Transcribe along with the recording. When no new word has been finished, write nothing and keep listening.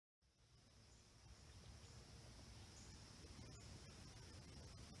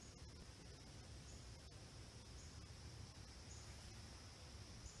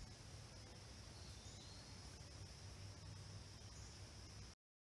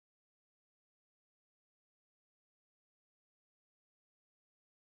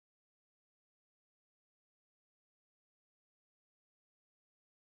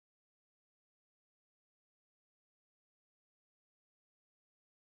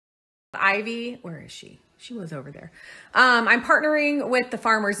Ivy, where is she? She was over there. I'm partnering with the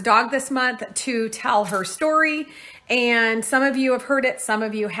Farmer's Dog this month to tell her story. And some of you have heard it, some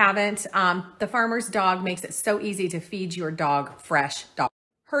of you haven't. The Farmer's Dog makes it so easy to feed your dog fresh dog.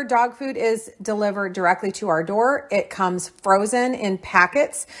 Her dog food is delivered directly to our door. It comes frozen in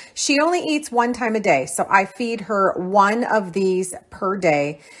packets. She only eats one time a day, so I feed her one of these per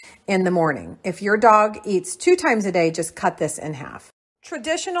day in the morning. If your dog eats 2 times a day, just cut this in half.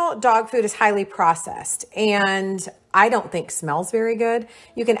 Traditional dog food is highly processed and I don't think smells very good.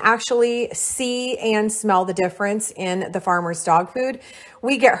 You can actually see and smell the difference in the Farmer's Dog food.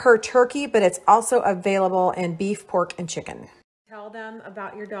 We get her turkey, but it's also available in beef, pork, and chicken. Tell them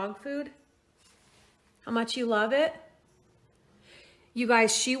about your dog food, how much you love it. You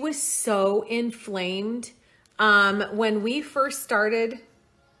guys, she was so inflamed when we first started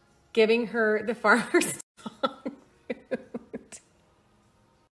giving her the Farmer's Dog food.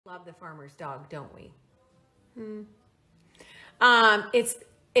 Love the Farmer's Dog, don't we?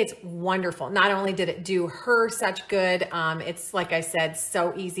 It's wonderful. Not only did it do her such good, it's like I said,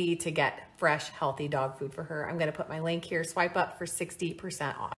 so easy to get fresh, healthy dog food for her. I'm going to put my link here. Swipe up for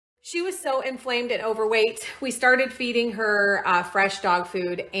 60% off. She was so inflamed and overweight. We started feeding her fresh dog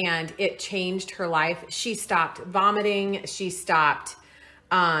food and it changed her life. She stopped vomiting. She stopped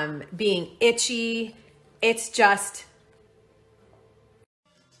being itchy. It's just...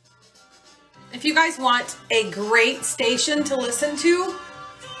 If you guys want a great station to listen to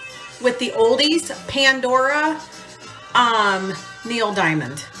with the oldies, Pandora, Neil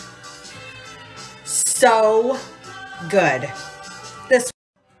Diamond. So good.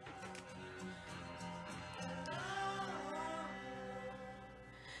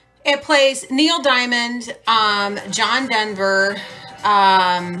 It plays Neil Diamond, John Denver,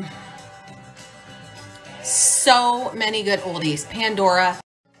 so many good oldies. Pandora.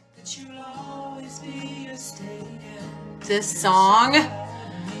 This song.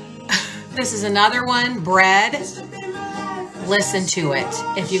 This is another one, Bread. Listen to it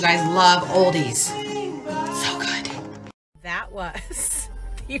if you guys love oldies. So good. That was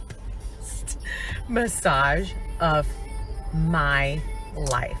the best massage of my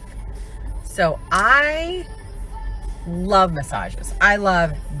life. So I love massages. I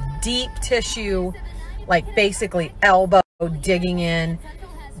love deep tissue, like basically elbow digging in.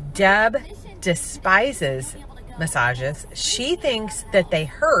 Deb despises massages. She thinks that they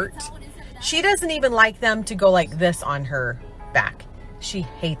hurt. She doesn't even like them to go like this on her back. She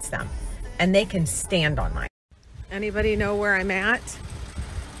hates them. And they can stand on mine. Anybody know where I'm at?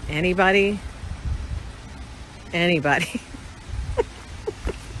 Anybody? Anybody?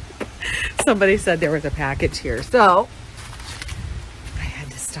 Somebody said there was a package here. So I had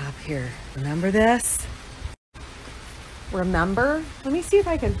to stop here. Remember this? Remember? Let me see if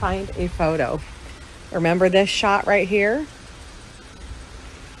I can find a photo. Remember this shot right here?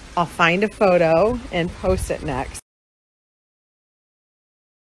 I'll find a photo and post it next.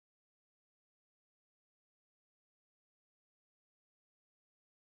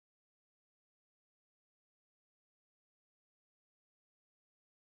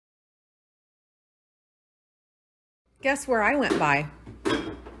 Guess where I went by?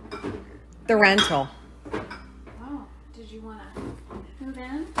 The rental. Oh, did you want to move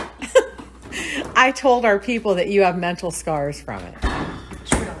in? I told our people that you have mental scars from it.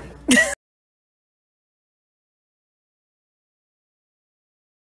 Truly.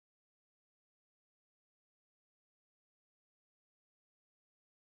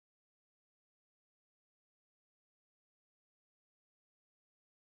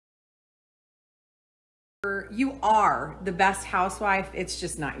 You are the best housewife. It's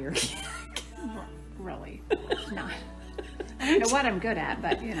just not your kid. Really? Not. I don't know what I'm good at,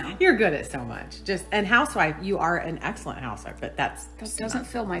 but you know. You're good at so much. And housewife, you are an excellent housewife, but that doesn't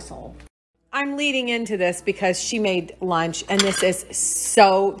fill my soul. I'm leading into this because she made lunch and this is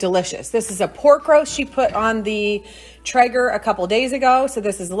so delicious. This is a pork roast she put on the Traeger a couple days ago. So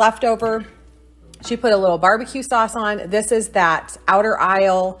this is leftover. She put a little barbecue sauce on. This is that outer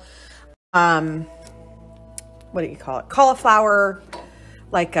aisle, what do you call it? Cauliflower,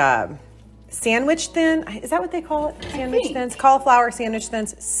 like sandwich thin. Is that what they call it? Sandwich thins, cauliflower sandwich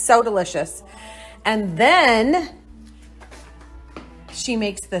thins. So delicious. And then she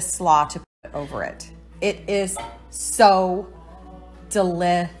makes this slaw to put over it. It is so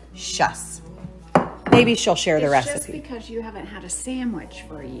delicious. Maybe she'll share the recipe. It's just because you haven't had a sandwich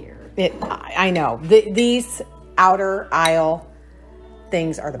for a year. I know. These outer aisle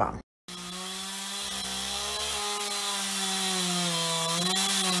things are the bomb.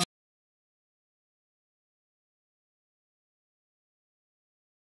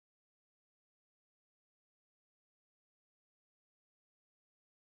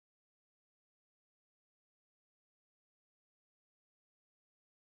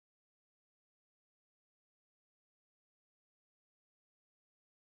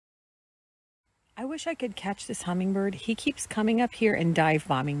 I wish I could catch this hummingbird. He keeps coming up here and dive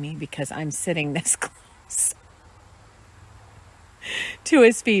bombing me because I'm sitting this close to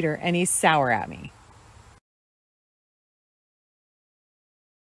his feeder and he's sour at me.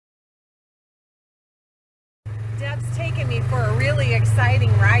 Deb's taking me for a really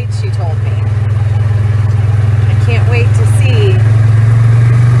exciting ride, she told me. I can't wait to see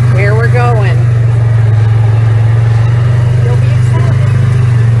where we're going. You'll be excited.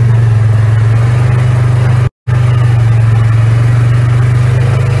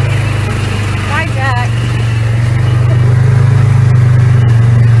 Bye, Jack.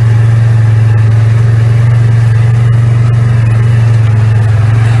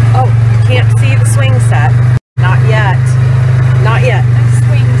 Oh, you can't see the swing set. Not yet. Not yet.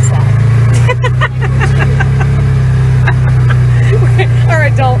 Swing set. Our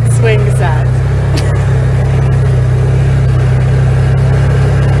adult swing set.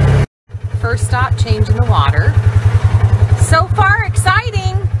 First stop, changing the water. So far,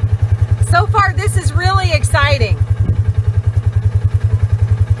 exciting. So far, this is really exciting.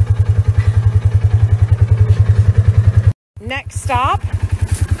 Next stop,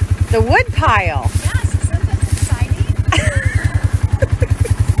 the wood pile. Yes, isn't this exciting?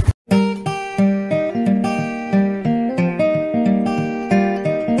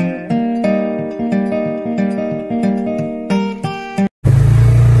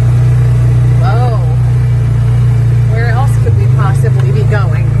 Whoa. Where else could we possibly be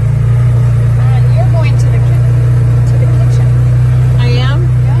going? You're going to the kitchen. I am?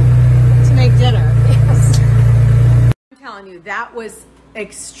 Yeah. To make dinner. Yes. I'm telling you, that was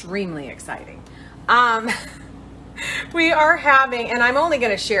extremely exciting. We are having, and I'm only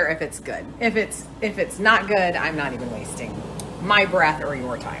going to share if it's good. If it's not good, I'm not even wasting my breath or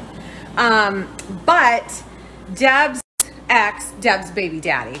your time. But Deb's baby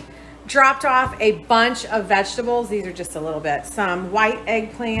daddy, dropped off a bunch of vegetables. These are just a little bit. Some white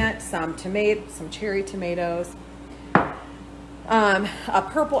eggplant, some cherry tomatoes, a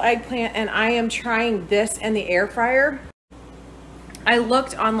purple eggplant, and I am trying this in the air fryer. I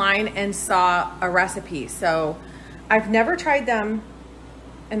looked online and saw a recipe, so I've never tried them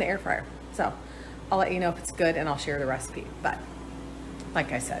in the air fryer. So I'll let you know if it's good and I'll share the recipe. But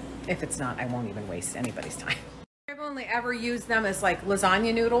like I said, if it's not, I won't even waste anybody's time. I've only ever used them as like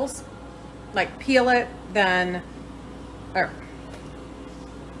lasagna noodles, like peel it, or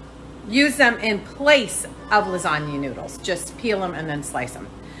use them in place of lasagna noodles. Just peel them and then slice them.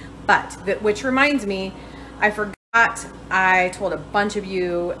 But, which reminds me, I forgot, I told a bunch of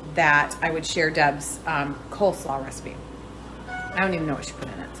you that I would share Deb's coleslaw recipe. I don't even know what she put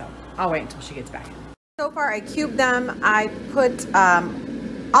in it, so I'll wait until she gets back in. So far, I cubed them. I put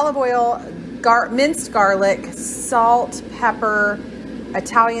olive oil, minced garlic, salt, pepper,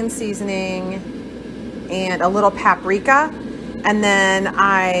 Italian seasoning, and a little paprika. And then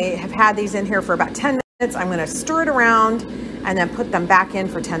I have had these in here for about 10 minutes. I'm going to stir it around and then put them back in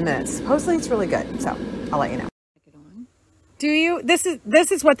for 10 minutes. Supposedly it's really good, so I'll let you know. Do you? This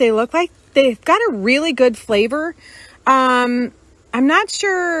is what they look like. They've got a really good flavor. I'm not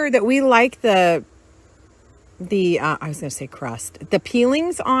sure that we like the I was going to say crust, the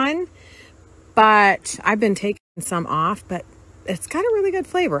peelings on, but I've been taking some off, but it's got a really good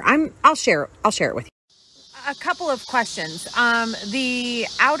flavor. I'll share it with you. A couple of questions. The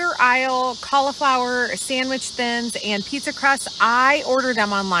outer aisle cauliflower sandwich thins and pizza crust, I order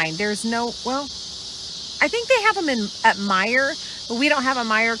them online. There's no, well, I think they have them at Meijer, but we don't have a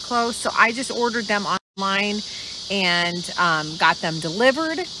Meijer close, so I just ordered them online and got them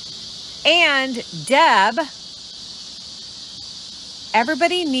delivered. And Deb,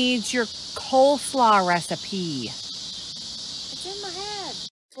 everybody needs your coleslaw recipe. It's in my head.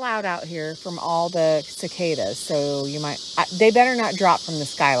 It's loud out here from all the cicadas, so you might, they better not drop from the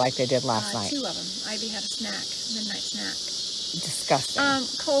sky like they did last night. 2 of them. Ivy had a snack, midnight snack. Disgusting.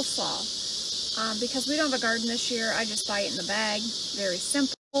 Coleslaw. Because we don't have a garden this year, I just buy it in the bag. Very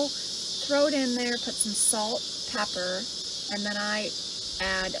simple. Throw it in there, put some salt, pepper, and then I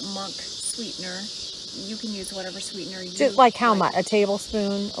add monk sweetener. You can use whatever sweetener you Just like how much? A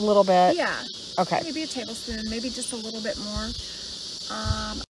tablespoon? A little bit? Yeah. Okay. Maybe a tablespoon, maybe just a little bit more.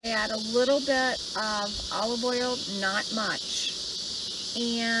 I add a little bit of olive oil, not much,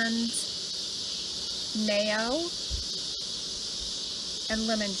 and mayo and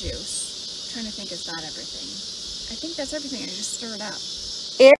lemon juice. I'm trying to think, is that everything? I think that's everything. I just stir it up.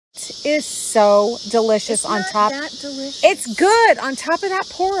 It is so delicious It's on not top. that delicious. It's good on top of that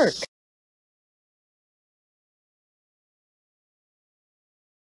pork.